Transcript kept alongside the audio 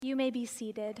You may be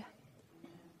seated.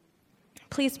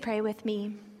 Please pray with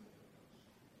me.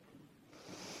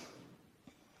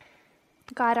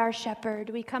 God, our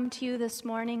shepherd, we come to you this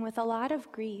morning with a lot of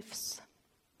griefs,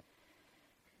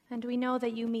 and we know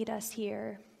that you meet us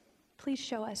here. Please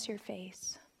show us your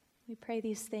face. We pray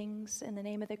these things in the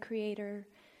name of the Creator,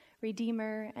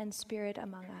 Redeemer, and Spirit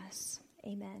among us.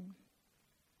 Amen.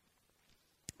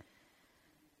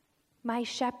 My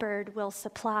shepherd will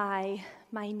supply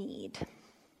my need.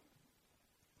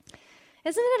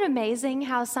 Isn't it amazing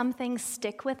how some things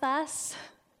stick with us?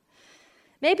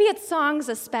 Maybe it's songs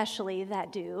especially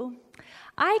that do.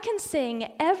 I can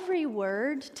sing every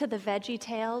word to the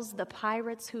VeggieTales, the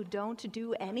pirates who don't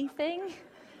do anything.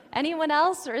 Anyone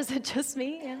else, or is it just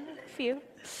me? Yeah, a few.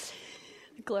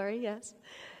 Glory, yes.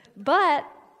 But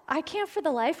I can't for the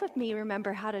life of me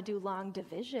remember how to do long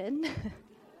division.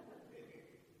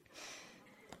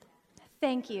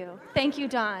 Thank you. Thank you,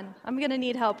 Don. I'm going to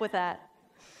need help with that.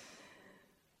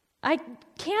 I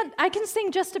can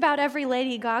sing just about every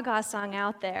Lady Gaga song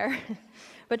out there,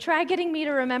 but try getting me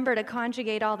to remember to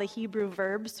conjugate all the Hebrew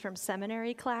verbs from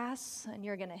seminary class, and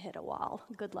you're going to hit a wall.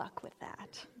 Good luck with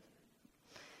that.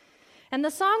 And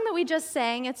the song that we just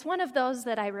sang, it's one of those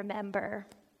that I remember,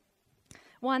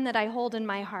 one that I hold in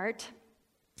my heart,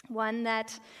 one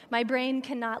that my brain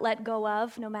cannot let go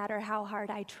of no matter how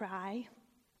hard I try.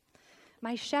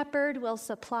 My shepherd will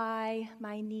supply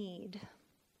my need.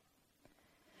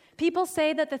 People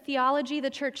say that the theology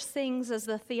the church sings is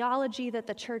the theology that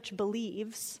the church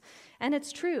believes, and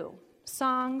it's true.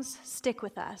 Songs stick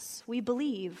with us. We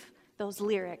believe those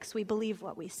lyrics. We believe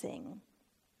what we sing.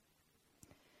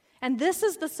 And this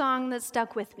is the song that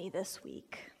stuck with me this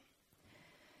week.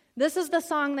 This is the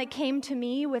song that came to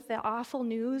me with the awful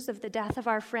news of the death of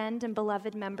our friend and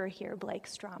beloved member here, Blake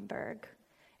Stromberg.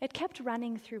 It kept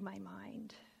running through my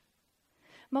mind.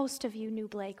 Most of you knew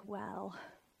Blake well.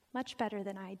 Much better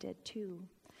than I did, too.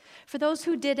 For those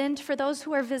who didn't, for those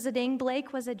who are visiting,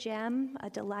 Blake was a gem, a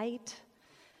delight,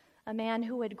 a man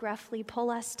who would gruffly pull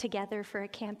us together for a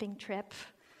camping trip,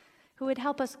 who would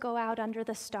help us go out under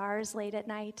the stars late at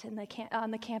night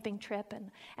on the camping trip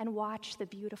and watch the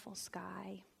beautiful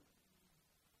sky.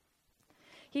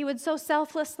 He would so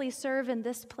selflessly serve in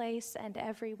this place and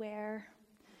everywhere.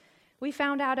 We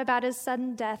found out about his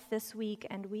sudden death this week,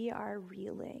 and we are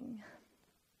reeling.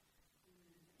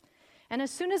 And as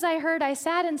soon as I heard, I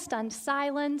sat in stunned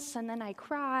silence, and then I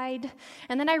cried,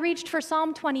 and then I reached for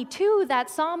Psalm 22, that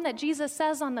psalm that Jesus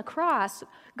says on the cross,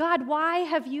 "God, why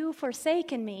have you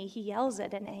forsaken me?" He yells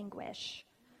it in anguish.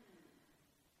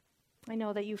 I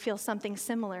know that you feel something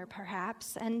similar,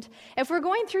 perhaps. And if we're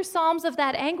going through psalms of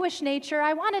that anguish nature,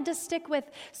 I wanted to stick with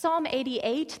Psalm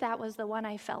 88. That was the one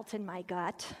I felt in my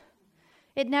gut.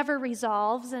 It never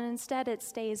resolves, and instead it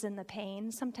stays in the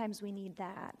pain. Sometimes we need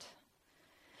that.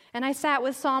 And I sat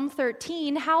with Psalm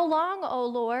 13. How long, O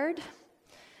Lord?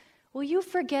 Will you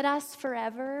forget us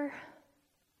forever?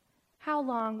 How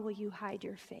long will you hide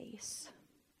your face?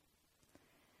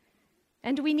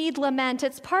 And we need lament.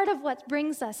 It's part of what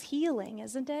brings us healing,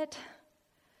 isn't it?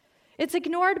 It's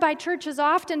ignored by churches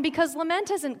often because lament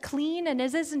isn't clean and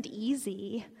it isn't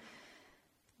easy.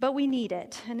 But we need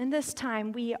it, and in this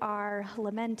time we are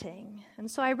lamenting. And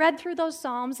so I read through those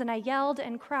psalms and I yelled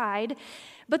and cried,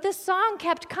 but this song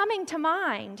kept coming to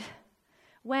mind.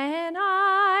 When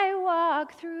I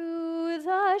walk through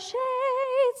the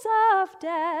shades of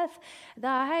death,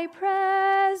 thy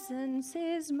presence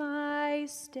is my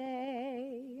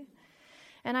stay.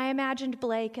 And I imagined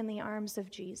Blake in the arms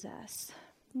of Jesus.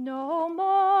 No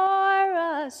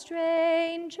more a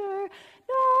stranger,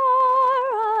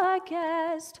 nor a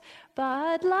guest,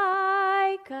 but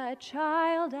like a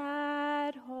child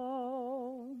at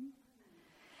home.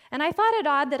 And I thought it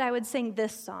odd that I would sing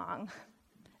this song,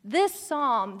 this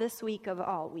psalm, this week of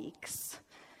all weeks.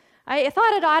 I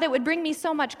thought it odd it would bring me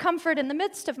so much comfort in the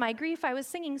midst of my grief. I was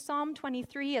singing Psalm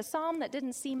 23, a psalm that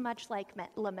didn't seem much like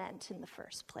lament in the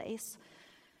first place.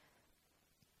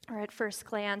 Or at first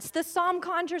glance. This psalm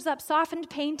conjures up softened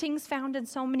paintings found in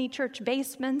so many church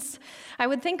basements. I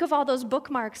would think of all those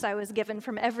bookmarks I was given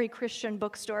from every Christian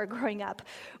bookstore growing up,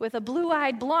 with a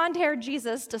blue-eyed, blonde-haired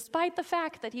Jesus, despite the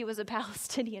fact that he was a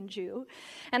Palestinian Jew.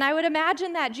 And I would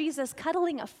imagine that Jesus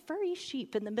cuddling a furry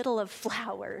sheep in the middle of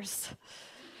flowers.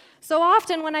 So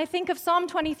often when I think of Psalm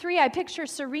 23, I picture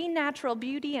serene natural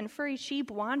beauty and furry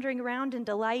sheep wandering around in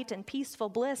delight and peaceful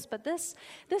bliss, but this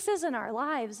isn't our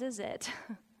lives, is it?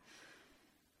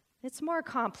 It's more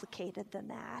complicated than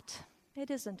that. It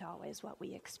isn't always what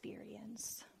we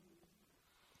experience.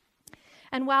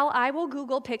 And while I will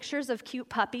Google pictures of cute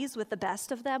puppies with the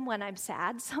best of them when I'm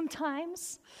sad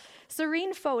sometimes,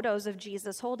 Serene photos of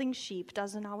Jesus holding sheep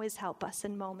doesn't always help us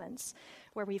in moments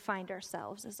where we find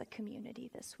ourselves as a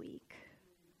community this week.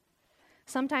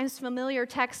 Sometimes familiar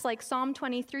texts like Psalm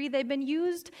 23, they've been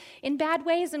used in bad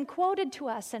ways and quoted to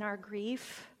us in our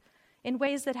grief in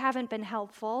ways that haven't been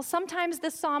helpful. Sometimes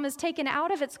this psalm is taken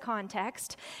out of its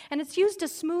context and it's used to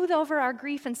smooth over our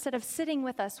grief instead of sitting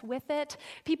with us with it.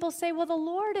 People say, well, the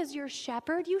Lord is your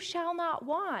shepherd, you shall not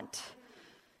want.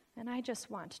 And I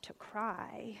just want to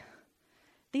cry.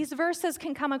 These verses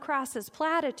can come across as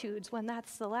platitudes when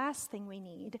that's the last thing we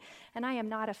need, and I am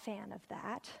not a fan of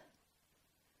that.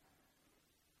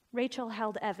 Rachel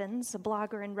Held Evans, a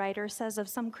blogger and writer, says of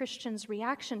some Christians'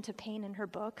 reaction to pain in her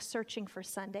book, Searching for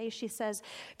Sunday, she says,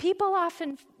 people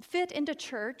often fit into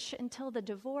church until the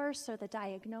divorce or the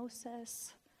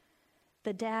diagnosis,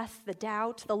 the death, the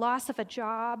doubt, the loss of a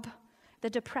job, the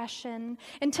depression,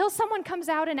 until someone comes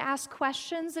out and asks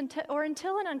questions, or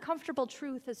until an uncomfortable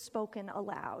truth is spoken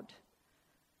aloud.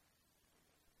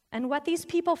 And what these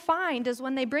people find is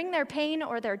when they bring their pain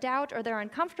or their doubt or their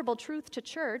uncomfortable truth to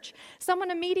church, someone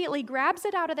immediately grabs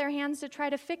it out of their hands to try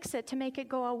to fix it, to make it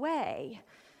go away.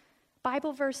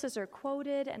 Bible verses are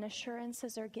quoted and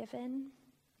assurances are given.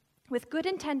 With good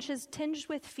intentions tinged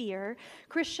with fear,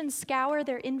 Christians scour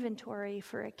their inventory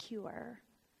for a cure.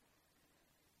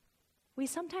 We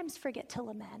sometimes forget to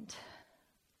lament,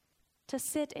 to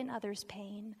sit in others'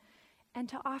 pain, and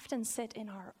to often sit in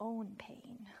our own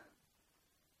pain,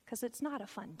 because it's not a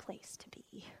fun place to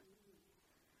be.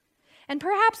 And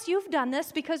perhaps you've done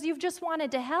this because you've just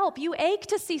wanted to help. You ache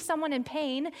to see someone in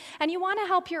pain, and you want to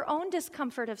help your own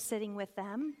discomfort of sitting with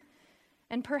them.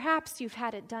 And perhaps you've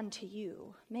had it done to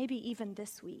you, maybe even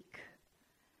this week.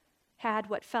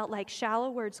 Had what felt like shallow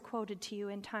words quoted to you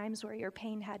in times where your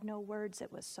pain had no words.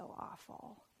 It was so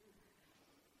awful.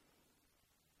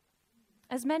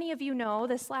 As many of you know,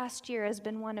 this last year has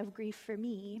been one of grief for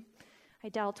me. I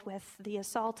dealt with the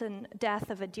assault and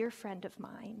death of a dear friend of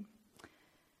mine.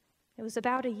 It was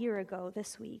about a year ago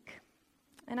this week,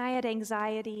 and I had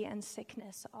anxiety and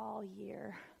sickness all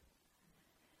year.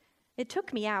 It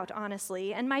took me out,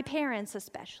 honestly, and my parents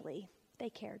especially. They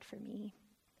cared for me.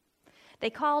 They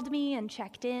called me and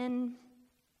checked in.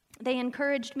 They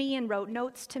encouraged me and wrote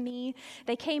notes to me.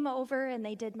 They came over and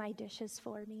they did my dishes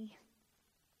for me.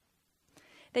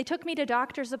 They took me to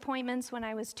doctor's appointments when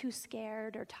I was too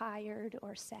scared or tired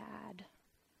or sad.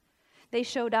 They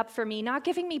showed up for me, not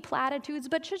giving me platitudes,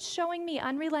 but just showing me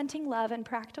unrelenting love and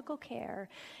practical care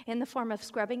in the form of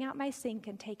scrubbing out my sink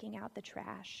and taking out the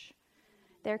trash.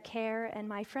 Their care and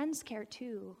my friends' care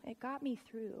too, it got me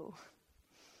through.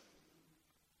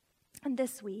 And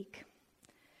this week,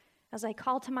 as I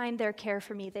call to mind their care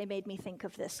for me, they made me think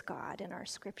of this God in our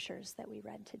scriptures that we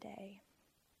read today.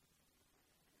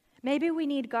 Maybe we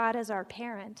need God as our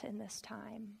parent in this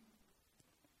time.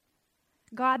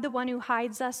 God, the one who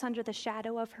hides us under the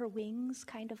shadow of her wings,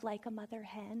 kind of like a mother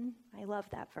hen. I love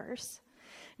that verse.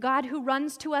 God who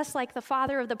runs to us like the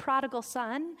father of the prodigal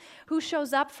son, who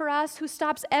shows up for us, who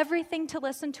stops everything to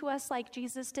listen to us like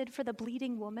Jesus did for the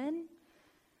bleeding woman.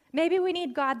 Maybe we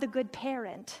need God, the good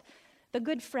parent, the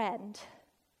good friend,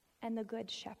 and the good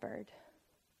shepherd.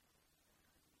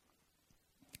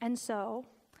 And so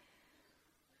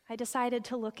I decided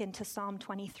to look into Psalm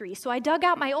 23. So I dug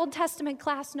out my Old Testament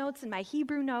class notes and my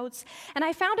Hebrew notes, and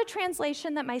I found a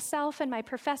translation that myself and my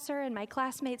professor and my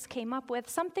classmates came up with,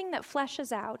 something that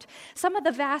fleshes out some of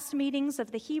the vast meanings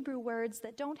of the Hebrew words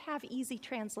that don't have easy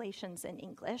translations in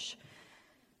English.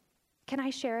 Can I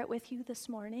share it with you this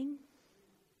morning?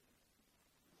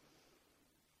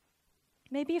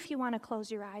 Maybe if you want to close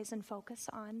your eyes and focus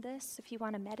on this, if you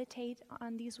want to meditate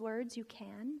on these words, you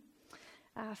can.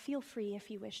 Feel free if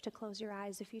you wish to close your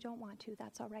eyes. If you don't want to,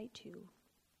 that's all right too.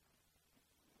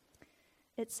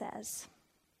 It says,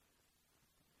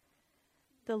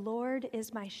 "The Lord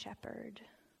is my shepherd.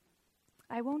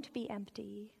 I won't be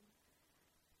empty.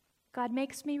 God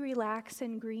makes me relax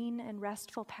in green and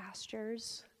restful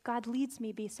pastures. God leads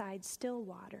me beside still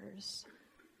waters.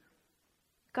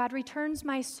 God returns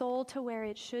my soul to where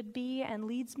it should be and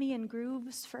leads me in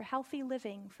grooves for healthy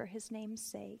living for his name's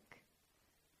sake.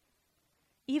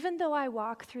 Even though I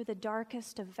walk through the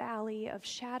darkest of valley of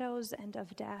shadows and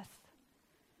of death,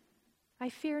 I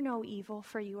fear no evil,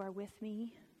 for you are with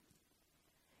me.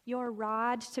 Your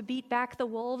rod to beat back the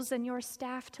wolves and your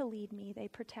staff to lead me, they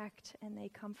protect and they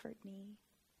comfort me.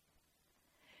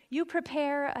 You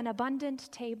prepare an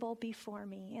abundant table before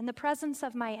me. In the presence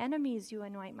of my enemies, you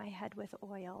anoint my head with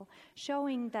oil,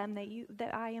 showing them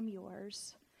that I am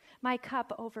yours. My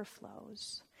cup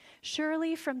overflows.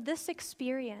 Surely from this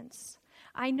experience,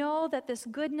 I know that this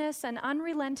goodness and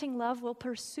unrelenting love will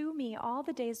pursue me all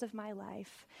the days of my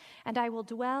life, and I will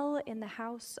dwell in the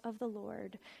house of the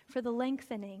Lord for the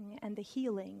lengthening and the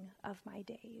healing of my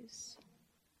days.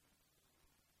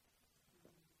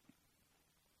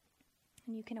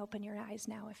 And you can open your eyes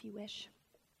now if you wish.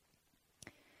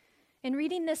 In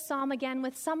reading this psalm again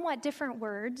with somewhat different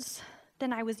words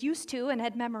than I was used to and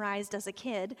had memorized as a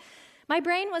kid, my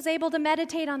brain was able to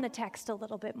meditate on the text a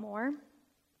little bit more.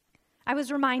 I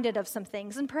was reminded of some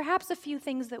things, and perhaps a few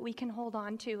things that we can hold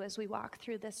on to as we walk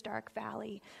through this dark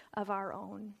valley of our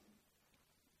own.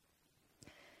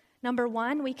 Number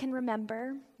one, we can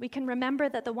remember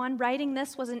that the one writing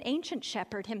this was an ancient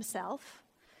shepherd himself.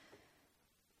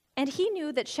 And he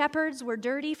knew that shepherds were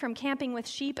dirty from camping with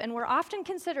sheep and were often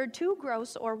considered too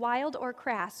gross or wild or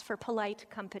crass for polite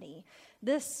company.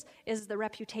 This is the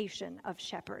reputation of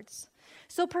shepherds.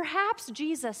 So perhaps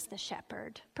Jesus the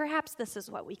shepherd, perhaps this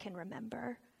is what we can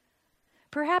remember.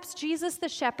 Perhaps Jesus the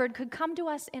shepherd could come to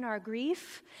us in our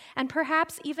grief and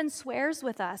perhaps even swears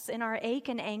with us in our ache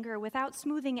and anger without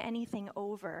smoothing anything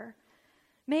over.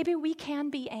 Maybe we can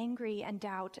be angry and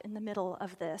doubt in the middle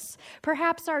of this.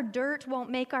 Perhaps our dirt won't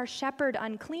make our shepherd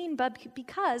unclean, but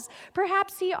because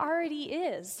perhaps he already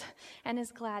is and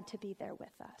is glad to be there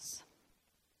with us.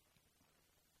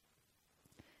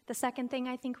 The second thing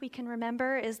I think we can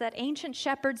remember is that ancient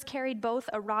shepherds carried both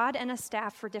a rod and a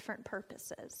staff for different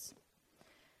purposes.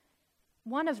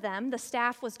 One of them, the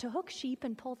staff, was to hook sheep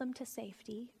and pull them to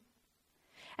safety,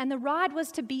 and the rod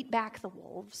was to beat back the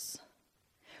wolves.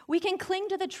 We can cling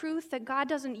to the truth that God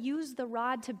doesn't use the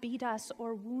rod to beat us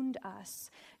or wound us.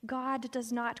 God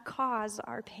does not cause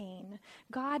our pain.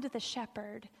 God, the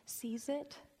shepherd, sees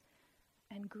it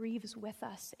and grieves with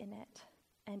us in it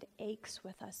and aches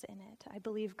with us in it. I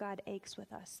believe God aches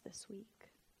with us this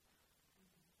week.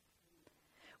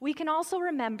 We can also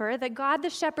remember that God, the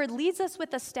shepherd, leads us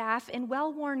with the staff in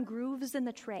well-worn grooves in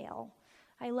the trail.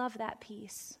 I love that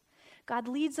piece. God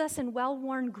leads us in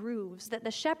well-worn grooves that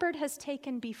the shepherd has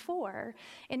taken before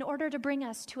in order to bring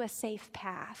us to a safe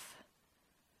path.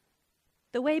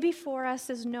 The way before us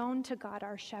is known to God,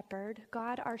 our shepherd.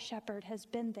 God, our shepherd, has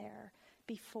been there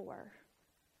before.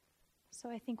 So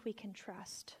I think we can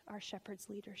trust our shepherd's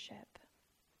leadership.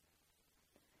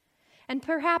 And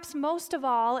perhaps most of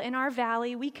all, in our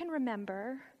valley, we can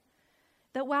remember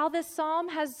that while this psalm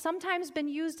has sometimes been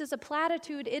used as a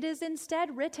platitude, it is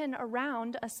instead written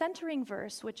around a centering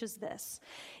verse, which is this: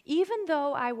 even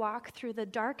though I walk through the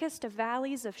darkest of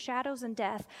valleys of shadows and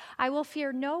death, I will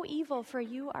fear no evil, for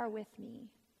you are with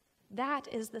me. That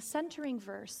is the centering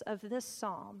verse of this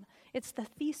psalm. It's the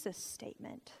thesis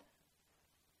statement.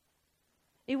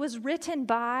 It was written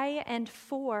by and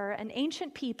for an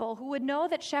ancient people who would know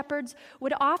that shepherds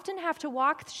would often have to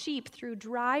walk sheep through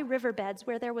dry riverbeds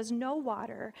where there was no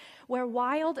water, where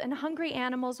wild and hungry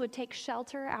animals would take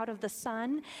shelter out of the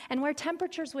sun, and where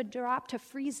temperatures would drop to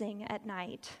freezing at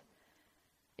night.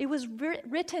 It was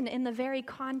written in the very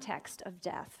context of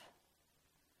death.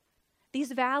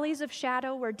 These valleys of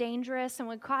shadow were dangerous and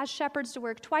would cause shepherds to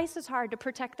work twice as hard to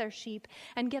protect their sheep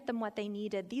and get them what they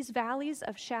needed. These valleys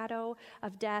of shadow,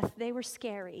 of death, they were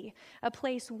scary, a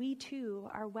place we too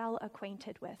are well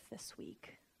acquainted with this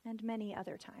week and many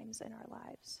other times in our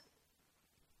lives.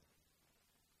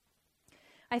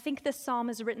 I think this psalm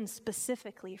is written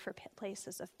specifically for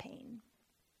places of pain.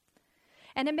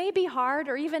 And it may be hard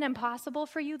or even impossible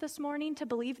for you this morning to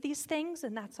believe these things,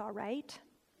 and that's all right.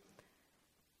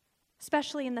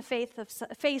 Especially in the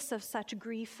face of such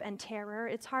grief and terror,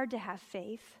 it's hard to have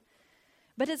faith.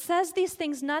 But it says these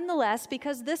things nonetheless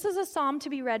because this is a psalm to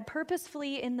be read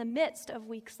purposefully in the midst of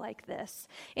weeks like this,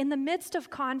 in the midst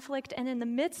of conflict and in the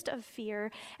midst of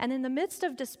fear and in the midst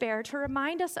of despair, to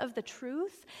remind us of the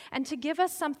truth and to give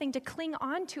us something to cling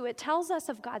on to. It tells us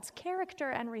of God's character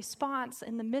and response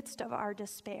in the midst of our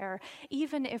despair,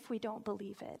 even if we don't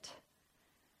believe it.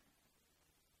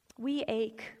 We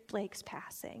ache Blake's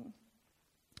passing.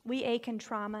 We ache in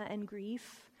trauma and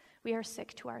grief. We are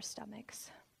sick to our stomachs.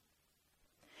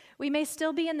 We may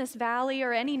still be in this valley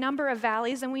or any number of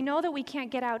valleys, and we know that we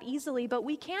can't get out easily, but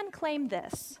we can claim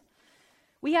this.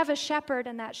 We have a shepherd,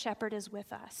 and that shepherd is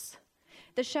with us.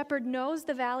 The shepherd knows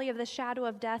the valley of the shadow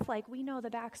of death like we know the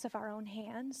backs of our own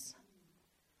hands.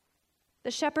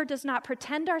 The shepherd does not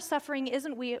pretend our suffering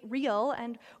isn't real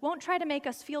and won't try to make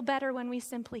us feel better when we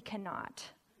simply cannot.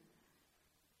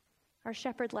 Our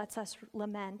shepherd lets us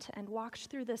lament and walked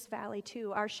through this valley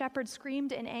too. Our shepherd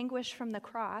screamed in anguish from the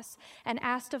cross and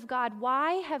asked of God,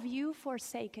 "Why have you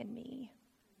forsaken me?"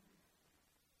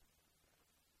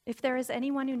 If there is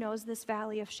anyone who knows this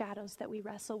valley of shadows that we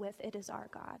wrestle with, it is our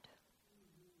God.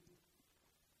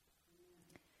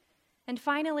 And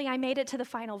finally, I made it to the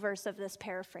final verse of this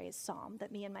paraphrase psalm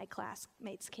that me and my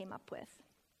classmates came up with.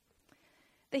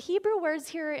 The Hebrew words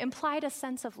here implied a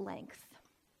sense of length.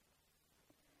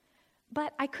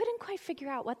 But I couldn't quite figure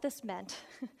out what this meant.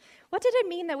 What did it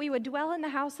mean that we would dwell in the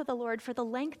house of the Lord for the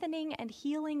lengthening and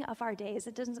healing of our days?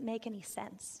 It doesn't make any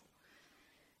sense.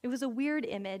 It was a weird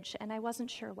image, and I wasn't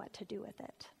sure what to do with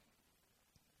it.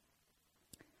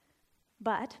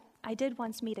 But I did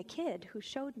once meet a kid who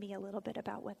showed me a little bit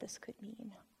about what this could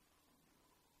mean.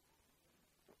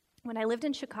 When I lived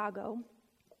in Chicago,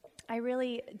 I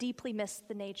really deeply missed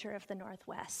the nature of the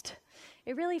Northwest.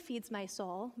 It really feeds my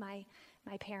soul. My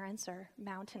parents are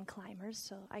mountain climbers,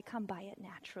 so I come by it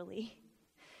naturally.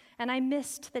 And I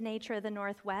missed the nature of the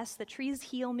Northwest. The trees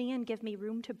heal me and give me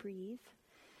room to breathe.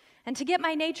 And to get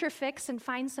my nature fix and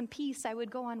find some peace, I would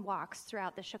go on walks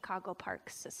throughout the Chicago park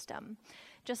system,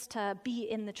 just to be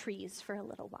in the trees for a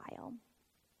little while.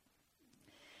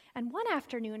 And one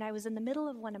afternoon, I was in the middle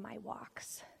of one of my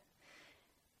walks.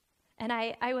 And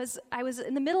I was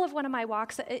in the middle of one of my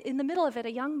walks. In the middle of it,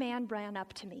 a young man ran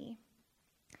up to me.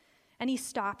 And he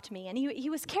stopped me. And he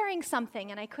was carrying something,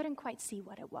 and I couldn't quite see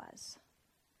what it was.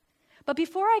 But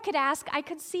before I could ask, I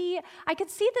could see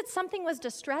that something was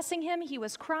distressing him. He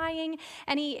was crying,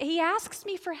 and he asks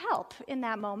me for help in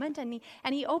that moment, and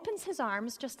he opens his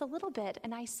arms just a little bit,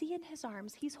 and I see in his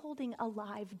arms he's holding a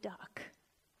live duck.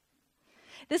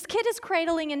 This kid is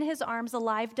cradling in his arms a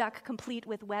live duck complete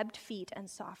with webbed feet and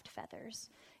soft feathers.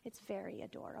 It's very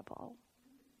adorable.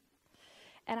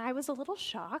 And I was a little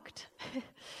shocked.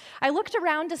 I looked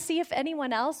around to see if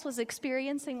anyone else was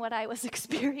experiencing what I was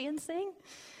experiencing.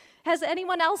 Has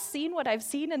anyone else seen what I've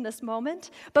seen in this moment?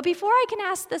 But before I can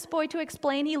ask this boy to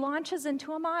explain, he launches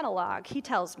into a monologue. He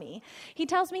tells me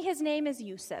his name is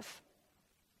Yousef.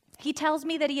 He tells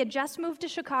me that he had just moved to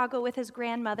Chicago with his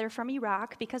grandmother from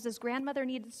Iraq because his grandmother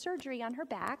needed surgery on her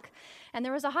back, and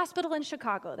there was a hospital in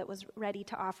Chicago that was ready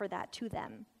to offer that to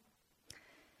them.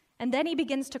 And then he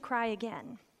begins to cry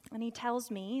again, and he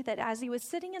tells me that as he was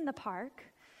sitting in the park,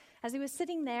 as he was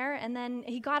sitting there, and then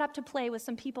he got up to play with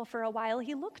some people for a while,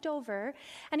 he looked over,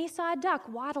 and he saw a duck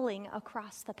waddling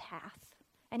across the path,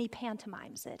 and he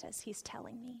pantomimes it as he's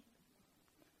telling me.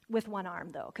 With one arm,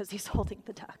 though, because he's holding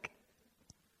the duck.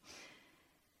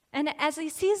 And as he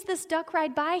sees this duck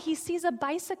ride by, he sees a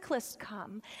bicyclist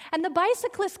come. And the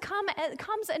bicyclist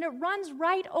comes and it runs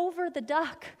right over the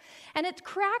duck. And it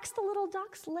cracks the little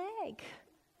duck's leg.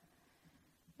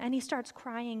 And he starts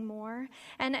crying more.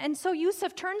 And so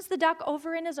Yousef turns the duck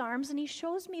over in his arms and he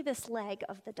shows me this leg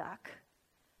of the duck.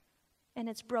 And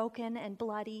it's broken and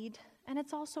bloodied. And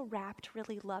it's also wrapped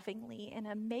really lovingly in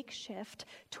a makeshift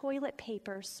toilet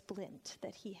paper splint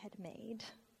that he had made.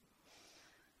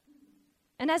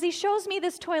 And as he shows me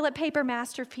this toilet paper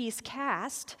masterpiece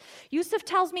cast, Yousef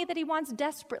tells me that he wants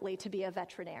desperately to be a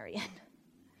veterinarian.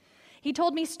 He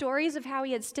told me stories of how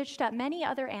he had stitched up many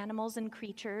other animals and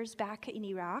creatures back in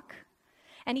Iraq,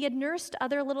 and he had nursed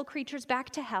other little creatures back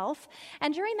to health.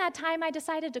 And during that time, I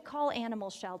decided to call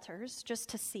animal shelters just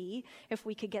to see if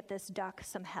we could get this duck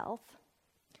some health.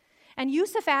 And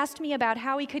Yousef asked me about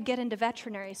how he could get into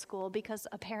veterinary school because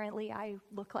apparently I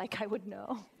look like I would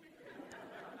know.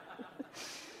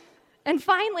 And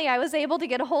finally, I was able to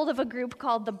get a hold of a group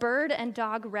called the Bird and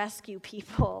Dog Rescue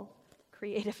People,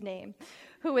 creative name,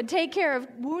 who would take care of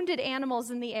wounded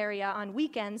animals in the area on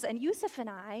weekends. And Yousef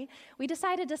and we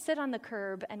decided to sit on the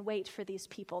curb and wait for these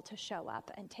people to show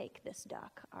up and take this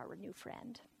duck, our new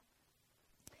friend.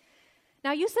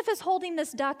 Now, Yousef is holding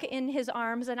this duck in his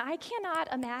arms, and I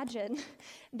cannot imagine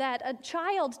that a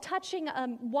child touching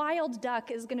a wild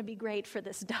duck is going to be great for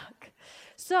this duck.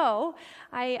 So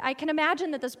I can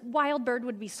imagine that this wild bird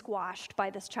would be squashed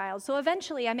by this child. So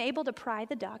eventually, I'm able to pry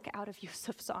the duck out of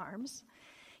Yousef's arms.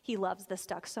 He loves this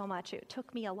duck so much, it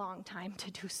took me a long time to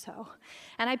do so.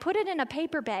 And I put it in a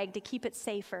paper bag to keep it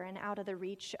safer and out of the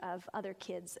reach of other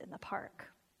kids in the park.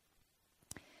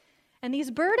 And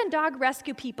these bird and dog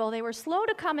rescue people, they were slow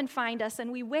to come and find us,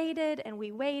 and we waited, and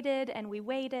we waited, and we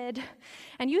waited.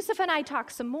 And Yousef and I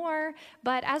talked some more,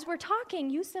 but as we're talking,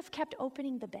 Yousef kept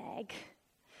opening the bag,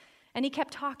 and he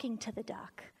kept talking to the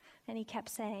duck, and he kept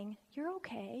saying, "You're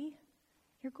okay.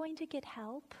 You're going to get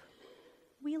help.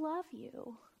 We love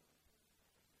you."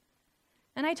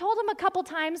 And I told him a couple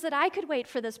times that I could wait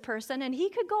for this person, and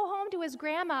he could go home to his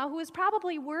grandma, who was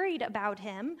probably worried about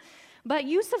him. But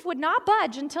Yousef would not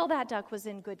budge until that duck was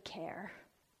in good care.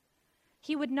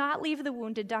 He would not leave the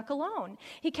wounded duck alone.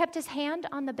 He kept his hand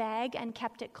on the bag and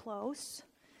kept it close.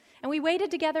 And we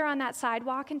waited together on that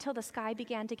sidewalk until the sky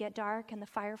began to get dark and the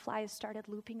fireflies started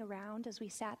looping around as we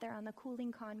sat there on the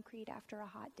cooling concrete after a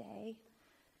hot day.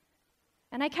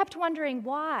 And I kept wondering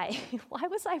why. Why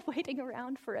was I waiting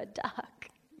around for a duck?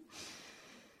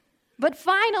 But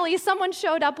finally, someone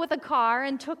showed up with a car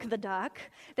and took the duck.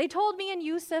 They told me and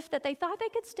Yousef that they thought they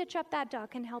could stitch up that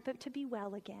duck and help it to be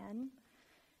well again.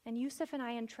 And Yousef and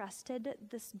I entrusted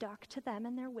this duck to them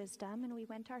and their wisdom, and we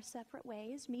went our separate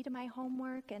ways, me to my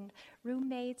homework and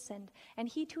roommates, and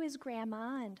he to his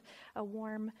grandma and a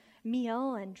warm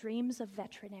meal and dreams of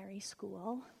veterinary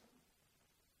school.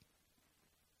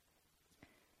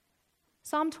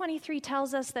 Psalm 23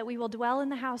 tells us that we will dwell in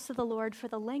the house of the Lord for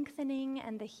the lengthening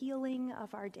and the healing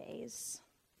of our days.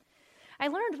 I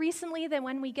learned recently that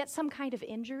when we get some kind of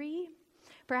injury,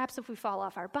 perhaps if we fall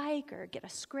off our bike or get a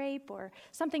scrape or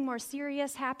something more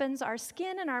serious happens, our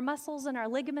skin and our muscles and our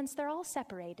ligaments, they're all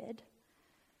separated.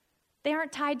 They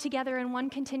aren't tied together in one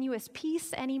continuous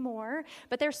piece anymore,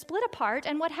 but they're split apart.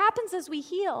 And what happens as we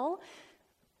heal,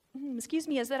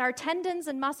 is that our tendons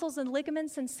and muscles and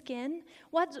ligaments and skin,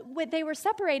 they were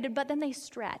separated, but then they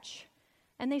stretch.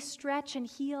 And they stretch and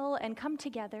heal and come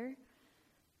together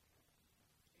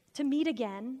to meet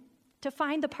again, to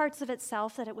find the parts of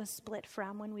itself that it was split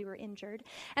from when we were injured.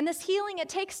 And this healing, it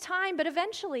takes time, but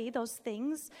eventually those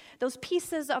things, those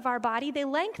pieces of our body, they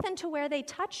lengthen to where they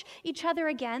touch each other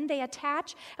again, they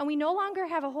attach, and we no longer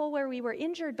have a hole where we were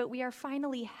injured, but we are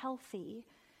finally healthy.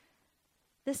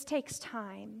 This takes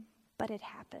time, but it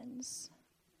happens.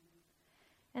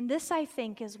 And this, I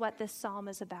think, is what this psalm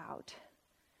is about.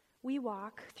 We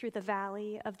walk through the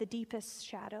valley of the deepest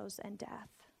shadows and death.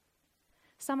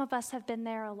 Some of us have been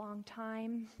there a long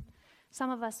time. Some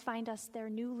of us find us there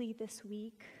newly this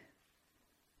week.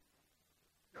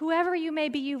 Whoever you may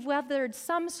be, you've weathered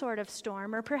some sort of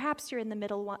storm, or perhaps you're in the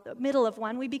middle of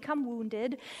one. We become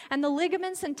wounded, and the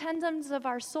ligaments and tendons of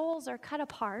our souls are cut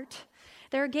apart.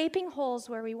 There are gaping holes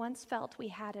where we once felt we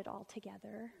had it all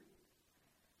together.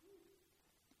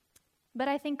 But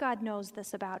I think God knows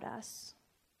this about us,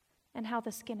 and how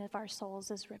the skin of our souls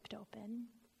is ripped open.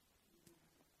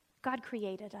 God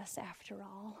created us after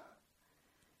all.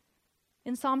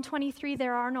 In Psalm 23,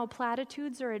 there are no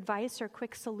platitudes or advice or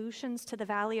quick solutions to the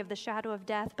valley of the shadow of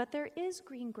death, but there is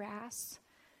green grass,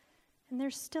 and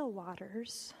there's still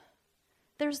waters.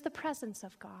 There's the presence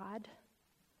of God.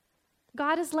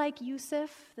 God is like Yousef,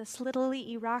 this little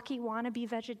Iraqi wannabe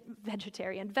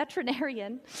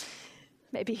veterinarian,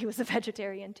 maybe he was a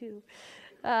vegetarian too,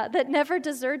 that never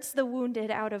deserts the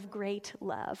wounded out of great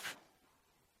love.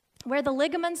 Where the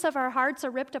ligaments of our hearts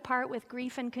are ripped apart with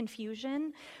grief and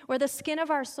confusion, where the skin of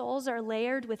our souls are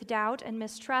layered with doubt and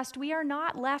mistrust, we are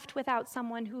not left without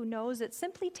someone who knows it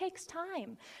simply takes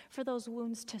time for those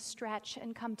wounds to stretch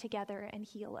and come together and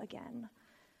heal again.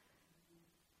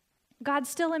 God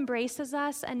still embraces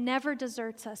us and never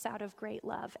deserts us out of great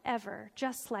love, ever,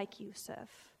 just like Yousef.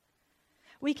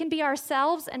 We can be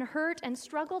ourselves and hurt and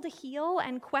struggle to heal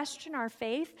and question our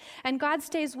faith, and God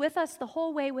stays with us the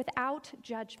whole way without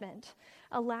judgment,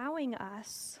 allowing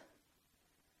us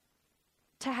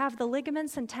to have the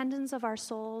ligaments and tendons of our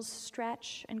souls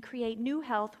stretch and create new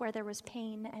health where there was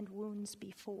pain and wounds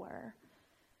before.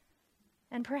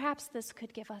 And perhaps this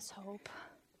could give us hope.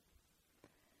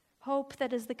 Hope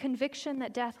that is the conviction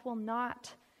that death will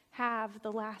not have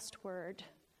the last word.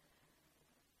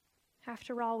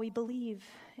 After all, we believe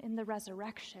in the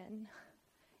resurrection,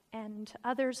 and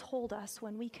others hold us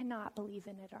when we cannot believe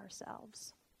in it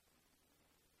ourselves.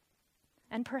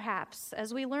 And perhaps,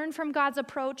 as we learn from God's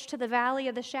approach to the valley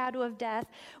of the shadow of death,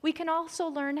 we can also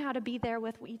learn how to be there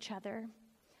with each other.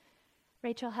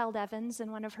 Rachel Held Evans,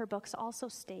 in one of her books, also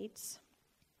states,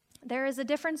 there is a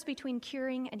difference between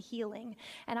curing and healing,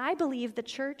 and I believe the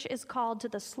church is called to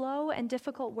the slow and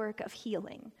difficult work of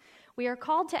healing. We are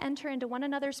called to enter into one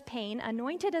another's pain,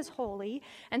 anointed as holy,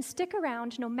 and stick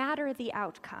around no matter the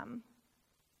outcome.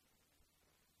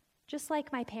 Just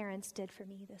like my parents did for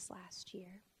me this last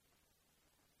year.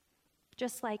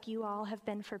 Just like you all have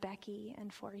been for Becky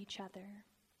and for each other.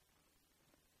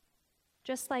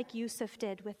 Just like Yousef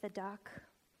did with the duck.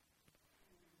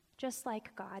 Just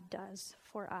like God does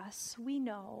for us. We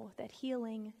know that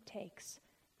healing takes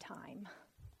time.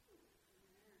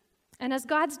 And as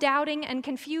God's doubting and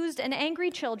confused and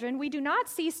angry children, we do not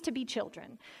cease to be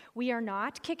children. We are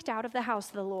not kicked out of the house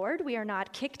of the Lord. We are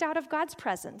not kicked out of God's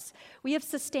presence. We have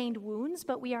sustained wounds,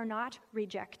 but we are not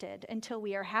rejected until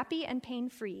we are happy and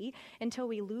pain-free, until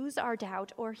we lose our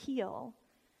doubt or heal.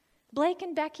 Blake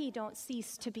and Becky don't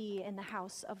cease to be in the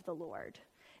house of the Lord.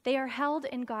 They are held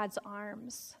in God's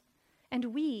arms. And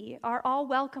we are all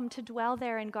welcome to dwell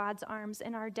there in God's arms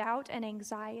in our doubt and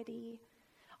anxiety,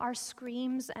 our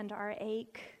screams and our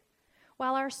ache,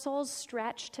 while our souls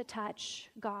stretch to touch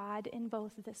God in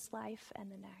both this life and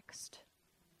the next.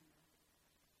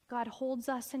 God holds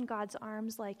us in God's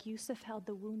arms like Yousef held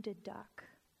the wounded duck,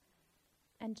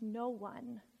 and no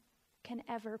one can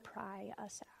ever pry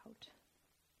us out.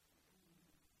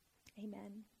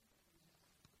 Amen.